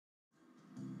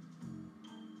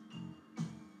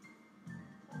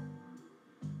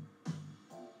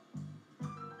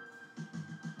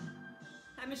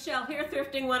Hi, Michelle here,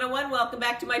 Thrifting 101. Welcome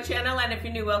back to my channel, and if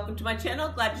you're new, welcome to my channel.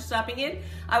 Glad you're stopping in.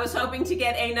 I was hoping to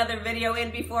get another video in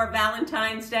before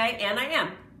Valentine's Day, and I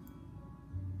am.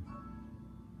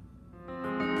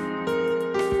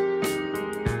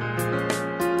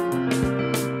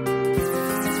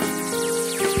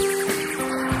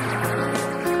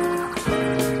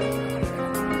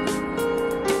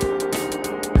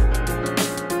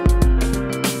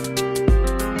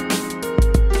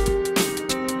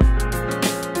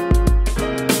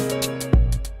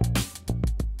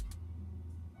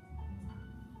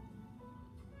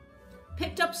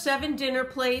 Picked up 7 dinner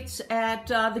plates at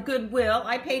the Goodwill.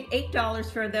 I paid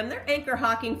 $8 for them. They're Anchor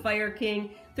Hocking Fire King.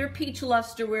 They're peach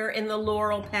lusterware in the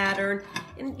laurel pattern.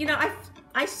 And you know,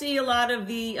 I see a lot of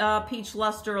the peach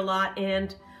luster a lot,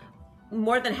 and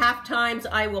more than half times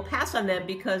I will pass on them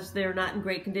because they're not in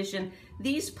great condition.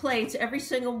 These plates, every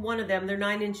single one of them, they're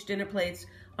 9-inch dinner plates,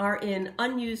 are in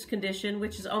unused condition,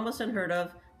 which is almost unheard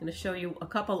of. I'm going to show you a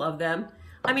couple of them.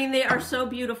 I mean, they are so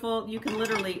beautiful. You can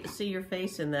literally see your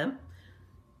face in them.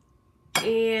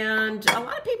 And a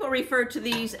lot of people refer to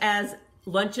these as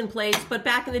luncheon plates, but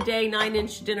back in the day,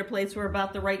 9-inch dinner plates were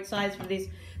about the right size for these.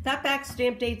 That back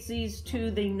stamp dates these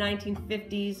to the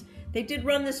 1950s. They did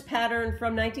run this pattern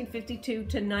from 1952 to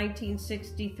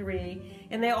 1963,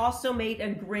 and they also made a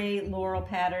gray laurel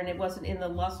pattern. It wasn't in the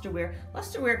lusterware.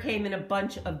 Lusterware came in a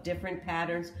bunch of different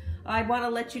patterns. I want to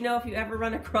let you know, if you ever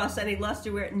run across any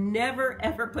lusterware, never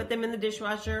ever put them in the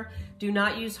dishwasher. Do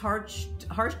not use harsh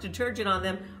detergent on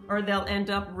them, or they'll end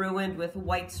up ruined with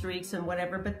white streaks and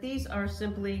whatever. But these are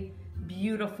simply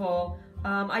beautiful.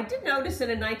 I did notice in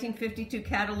a 1952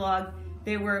 catalog,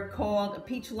 they were called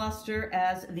Peach Luster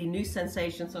as the new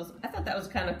sensation. So I thought that was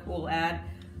kind of a cool ad.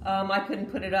 I couldn't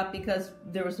put it up because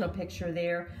there was no picture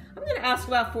there. I'm going to ask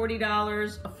about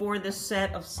 $40 for this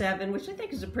set of 7, which I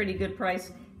think is a pretty good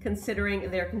price considering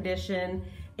their condition.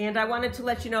 And I wanted to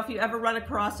let you know, if you ever run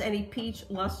across any peach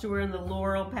lusterware in the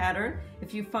laurel pattern,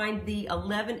 if you find the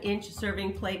 11-inch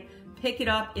serving plate, pick it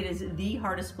up. It is the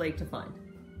hardest plate to find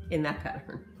in that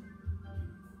pattern.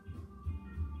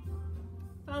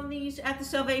 Found these at the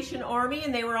Salvation Army,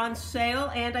 and they were on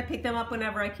sale, and I pick them up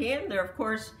whenever I can. They're, of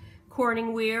course,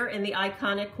 Corningware in the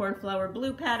iconic cornflower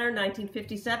blue pattern,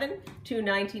 1957 to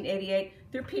 1988.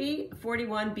 They're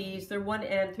P41Bs. They're 1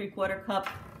 3/4 cup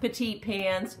petite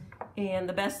pans. And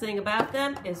the best thing about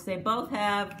them is they both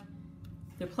have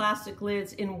their plastic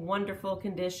lids in wonderful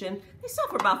condition. They sell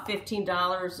for about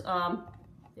 $15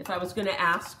 if I was going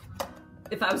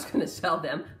to sell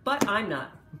them, but I'm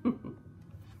not.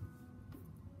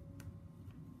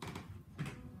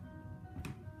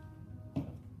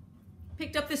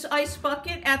 Picked up this ice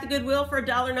bucket at the Goodwill for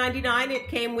 $1.99. It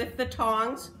came with the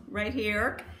tongs right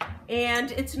here,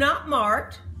 and it's not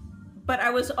marked, but I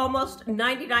was almost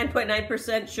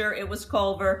 99.9% sure it was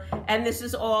Culver, and this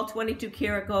is all 22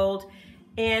 karat gold.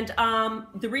 And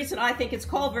the reason I think it's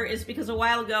Culver is because a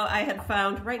while ago I had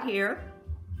found right here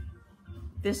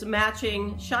this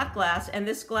matching shot glass, and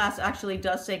this glass actually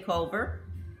does say Culver.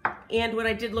 And when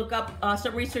I did look up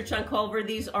some research on Culver,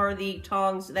 these are the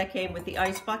tongs that came with the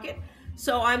ice bucket.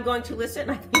 So I'm going to list it,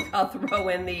 and I think I'll throw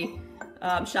in the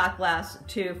shot glass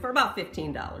too for about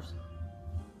 $15.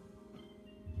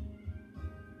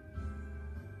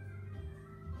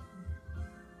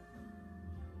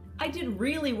 I did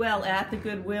really well at the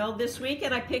Goodwill this week,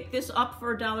 and I picked this up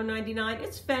for $1.99.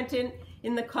 It's Fenton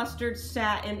in the custard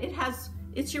satin.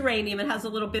 It's uranium. It has a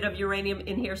little bit of uranium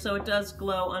in here, so it does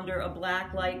glow under a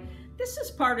black light. This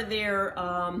is part of their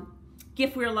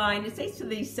giftware line. It dates to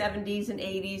the 70s and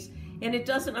 80s, and it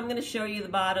doesn't, I'm going to show you the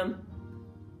bottom.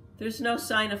 There's no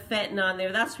sign of Fenton on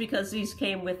there. That's because these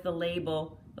came with the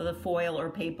label, or the foil or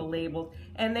paper label,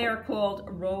 and they are called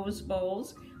Rose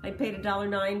Bowls. I paid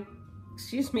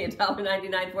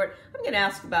 $1.99 for it. I'm going to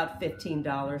ask about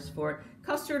 $15 for it.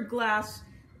 Custard glass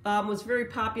was very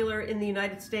popular in the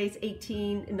United States,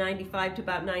 1895 to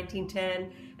about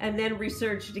 1910, and then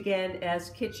resurged again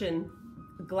as kitchen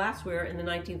glassware in the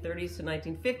 1930s to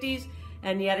 1950s,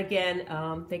 and yet again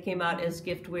they came out as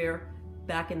giftware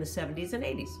back in the 70s and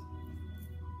 80s.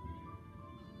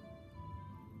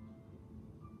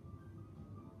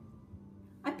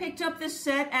 I picked up this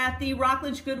set at the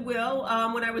Rockledge Goodwill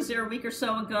when I was there a week or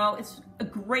so ago. It's a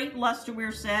great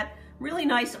lusterware set, really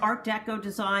nice Art Deco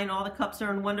design. All the cups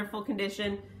are in wonderful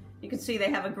condition. You can see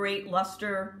they have a great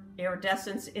luster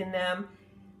iridescence in them.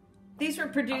 These were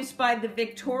produced by the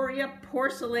Victoria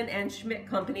Porcelain and Schmidt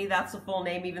Company. That's the full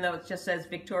name, even though it just says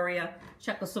Victoria,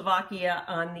 Czechoslovakia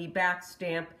on the back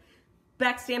stamp.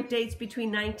 Back stamp dates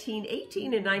between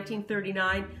 1918 and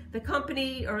 1939. The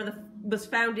company was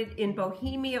founded in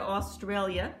Bohemia,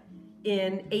 Australia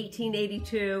in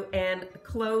 1882 and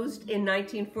closed in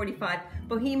 1945.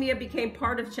 Bohemia became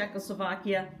part of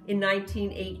Czechoslovakia in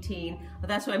 1918.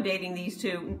 That's why I'm dating these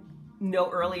two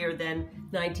no earlier than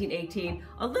 1918.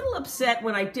 A little upset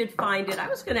when I did find it. I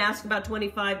was going to ask about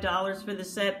 $25 for the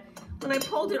set. When I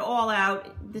pulled it all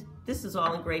out, this is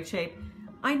all in great shape.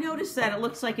 I noticed that it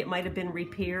looks like it might have been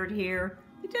repaired here.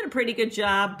 They did a pretty good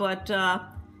job, but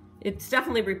it's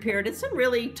definitely repaired. It's in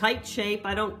really tight shape.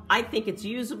 I think it's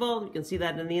usable. You can see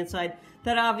that on the inside.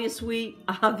 That obviously,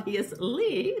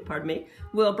 pardon me,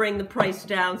 will bring the price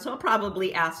down. So I'll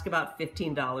probably ask about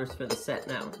 $15 for the set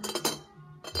now.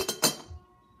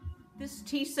 This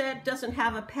tea set doesn't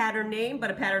have a pattern name,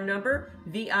 but a pattern number,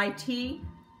 VIT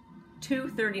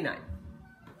 239.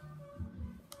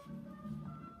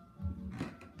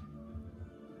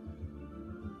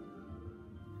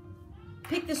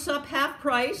 Picked this up half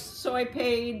price, so I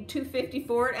paid $2.50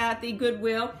 for it at the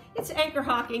Goodwill. It's anchor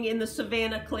hocking in the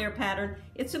Savannah Claire pattern.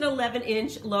 It's an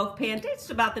 11-inch loaf pan, dates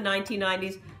to about the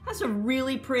 1990s. Has a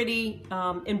really pretty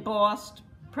embossed,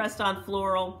 pressed-on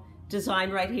floral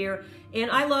design right here. And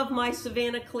I love my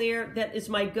Savannah Clear. That is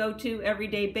my go-to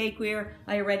everyday bakeware.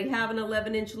 I already have an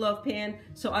 11-inch loaf pan,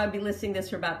 so I'll be listing this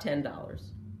for about $10.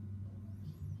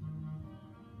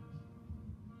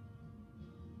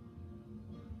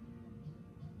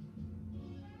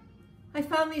 I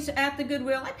found these at the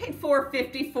Goodwill. I paid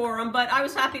 $4.50 for them, but I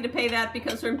was happy to pay that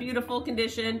because they're in beautiful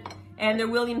condition and they're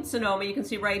Williams-Sonoma. You can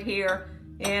see right here.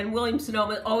 And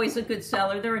Williams-Sonoma, always a good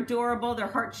seller. They're adorable. They're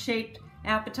heart-shaped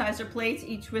appetizer plates,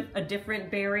 each with a different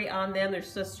berry on them.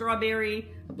 There's a strawberry,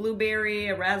 a blueberry,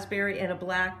 a raspberry, and a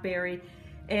blackberry.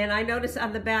 And I noticed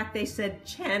on the back they said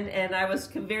Chen, and I was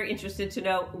very interested to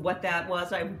know what that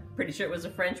was. I'm pretty sure it was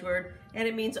a French word, and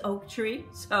it means oak tree.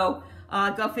 So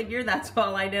go figure, that's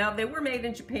all I know. They were made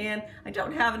in Japan. I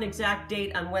don't have an exact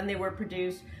date on when they were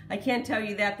produced. I can tell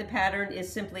you that the pattern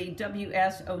is simply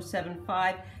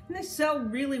WS075, and they sell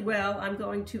really well. I'm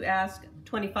going to ask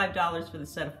 $25 for the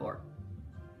set of 4.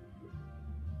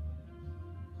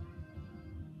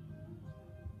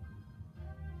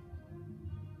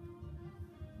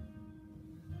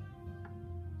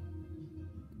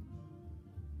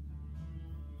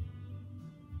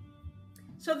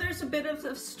 So there's a bit of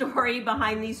a story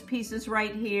behind these pieces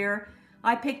right here.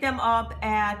 I picked them up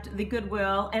at the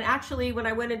Goodwill, and actually when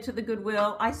I went into the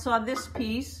Goodwill, I saw this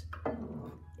piece,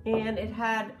 and it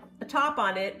had a top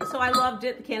on it, so I loved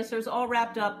it. The canister was all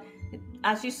wrapped up.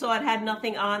 As you saw, it had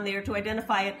nothing on there to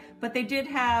identify it, but they did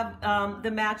have the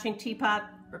matching teapot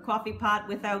or coffee pot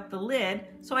without the lid,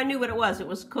 so I knew what it was. It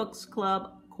was Cook's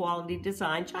Club Quality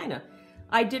Design China.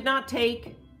 I did not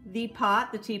take the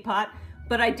pot, the teapot,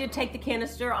 but I did take the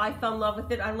canister. I fell in love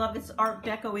with it. I love its Art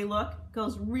Deco-y look.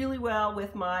 Goes really well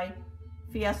with my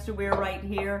Fiesta ware right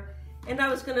here. And I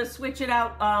was gonna switch it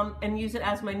out and use it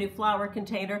as my new flour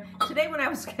container. Today when I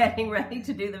was getting ready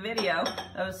to do the video,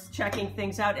 I was checking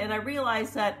things out and I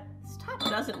realized that this top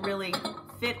doesn't really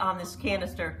fit on this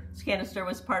canister. This canister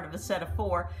was part of a set of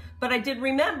 4. But I did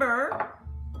remember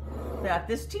that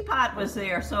this teapot was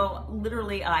there. So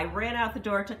literally I ran out the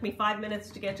door. It took me 5 minutes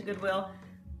to get to Goodwill.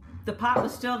 The pot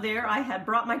was still there. I had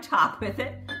brought my top with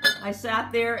it. I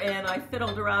sat there and I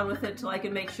fiddled around with it till I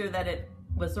could make sure that it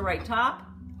was the right top.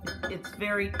 It's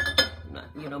very,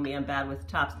 you know me, I'm bad with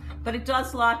tops, but it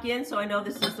does lock in, so I know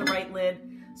this is the right lid.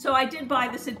 So I did buy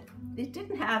this. It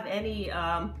didn't have any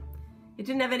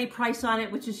price on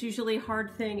it, which is usually a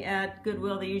hard thing at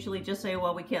Goodwill. They usually just say,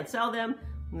 well, we can't sell them,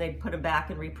 and they put them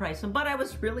back and reprice them. But I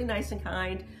was really nice and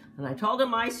kind, and I told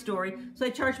them my story, so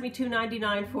they charged me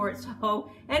 $2.99 for it.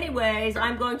 So anyways,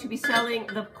 I'm going to be selling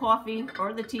the coffee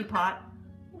or the teapot,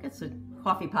 I think it's a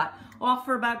coffee pot, off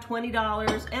for about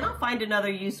 $20, and I'll find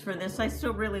another use for this. I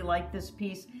still really like this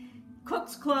piece.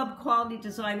 Cook's Club Quality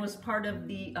Design was part of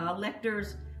the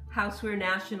Lecter's Houseware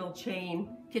National Chain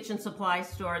kitchen supply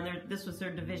store, and this was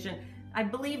their division. I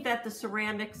believe that the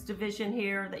ceramics division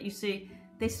here that you see,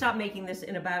 they stopped making this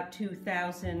in about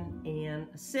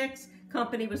 2006.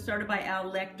 Company was started by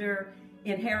Al Lecter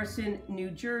in Harrison, New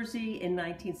Jersey in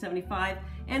 1975,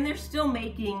 and they're still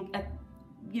making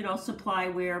supply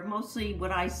ware. Mostly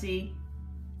what I see,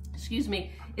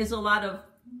 is a lot of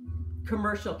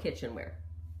commercial kitchenware.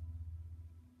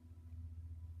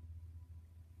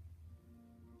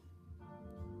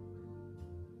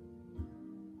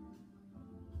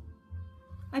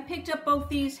 I picked up both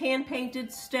these hand-painted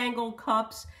Stangl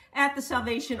cups at the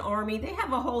Salvation Army. They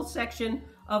have a whole section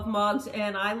of mugs,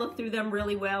 and I looked through them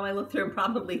really well. I looked through them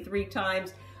probably 3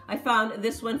 times. I found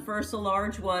this one first, a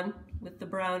large one. with the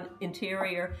brown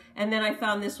interior. And then I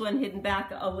found this one hidden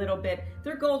back a little bit.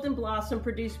 They're Golden Blossom,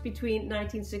 produced between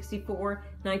 1964,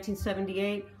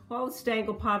 1978. All the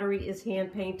Stengel pottery is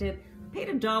hand painted. Paid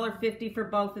 $1.50 for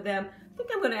both of them. I think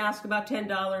I'm going to ask about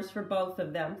 $10 for both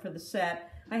of them for the set.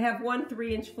 I have one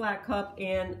 3-inch flat cup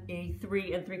and a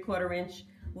 3 3/4-inch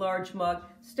large mug.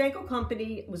 Stengel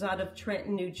Company was out of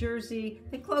Trenton, New Jersey.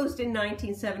 They closed in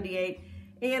 1978,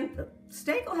 and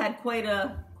Stengel had quite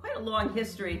a long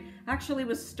history. Actually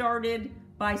was started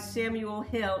by Samuel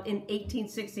Hill in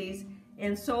 1860s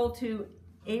and sold to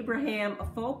Abraham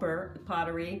Fulper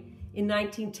Pottery in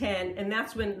 1910, and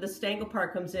that's when the Stengel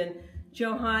part comes in.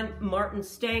 Johann Martin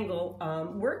Stengel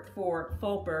worked for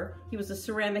Fulper. He was a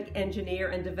ceramic engineer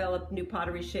and developed new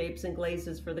pottery shapes and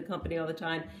glazes for the company all the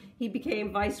time. He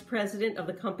became vice president of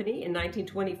the company in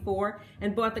 1924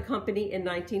 and bought the company in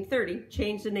 1930,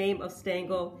 changed the name of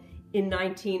Stengel in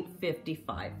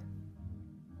 1955.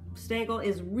 Stengel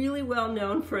is really well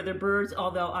known for their birds,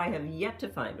 although I have yet to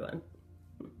find one.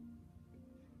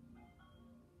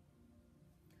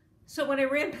 So when I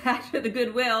ran back to the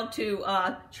Goodwill to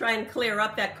try and clear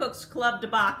up that Cook's Club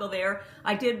debacle there,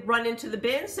 I did run into the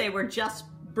bins. They were just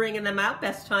bringing them out.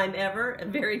 Best time ever.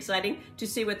 Very exciting to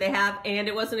see what they have. And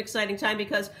it was an exciting time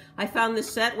because I found this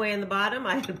set way in the bottom.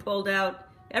 I had pulled out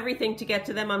everything to get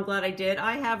to them. I'm glad I did.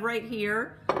 I have right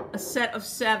here a set of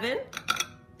 7.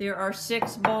 There are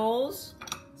 6 bowls,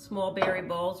 small berry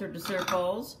bowls or dessert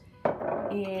bowls.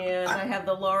 And I have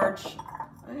the large,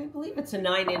 I believe it's a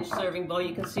 9-inch serving bowl.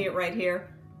 You can see it right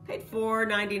here. Paid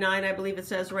 $4.99, I believe it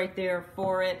says right there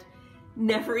for it.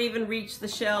 Never even reached the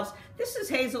shelves. This is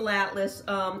Hazel Atlas,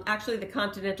 actually the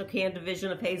Continental Can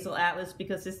division of Hazel Atlas,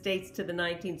 because this dates to the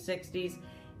 1960s.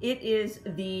 It is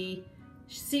the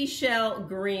seashell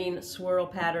green swirl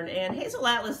pattern, and Hazel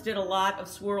Atlas did a lot of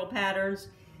swirl patterns.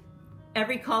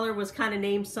 Every color was kind of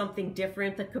named something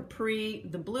different. The capri,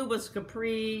 the blue was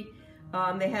capri.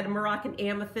 They had a Moroccan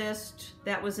amethyst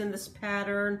that was in this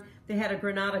pattern. They had a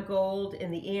Granada gold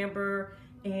in the amber,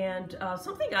 and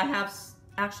something I have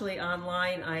actually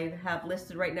online, I have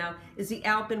listed right now, is the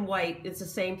Alpen white. It's the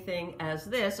same thing as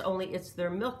this, only it's their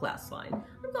milk glass line.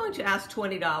 I'm going to ask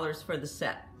 $20 for the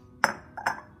set.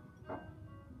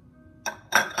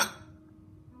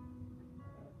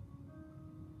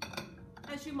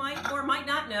 As you might or might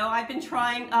not know, I've been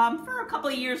trying for a couple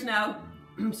of years now,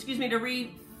 excuse me, to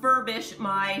refurbish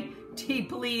my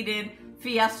depleted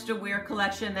Fiesta ware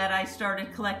collection that I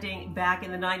started collecting back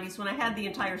in the 90s when I had the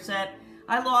entire set.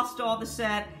 I lost all the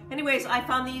set. Anyways, I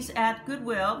found these at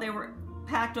Goodwill. They were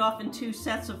packed off in 2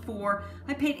 sets of 4.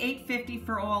 I paid $8.50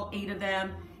 for all 8 of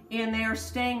them, and they are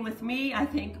staying with me. I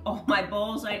think all my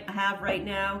bowls I have right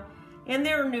now, and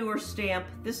they're a newer stamp.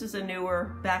 This is a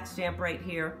newer back stamp right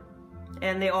here,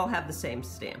 and they all have the same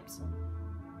stamps.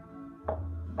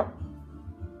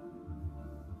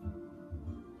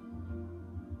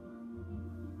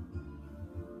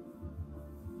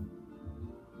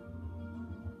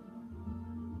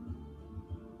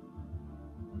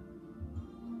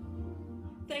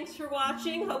 Thanks for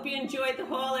watching. Hope you enjoyed the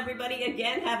haul, everybody.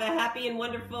 Again, have a happy and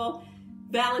wonderful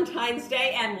Valentine's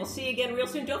Day, and we'll see you again real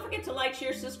soon. Don't forget to like,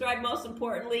 share, subscribe. Most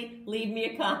importantly, leave me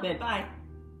a comment. Bye.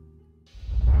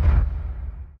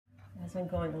 As I'm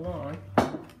going along.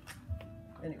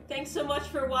 Anyway. Thanks so much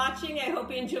for watching. I hope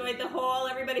you enjoyed the haul.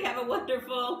 Everybody have a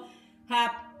wonderful,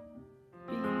 happy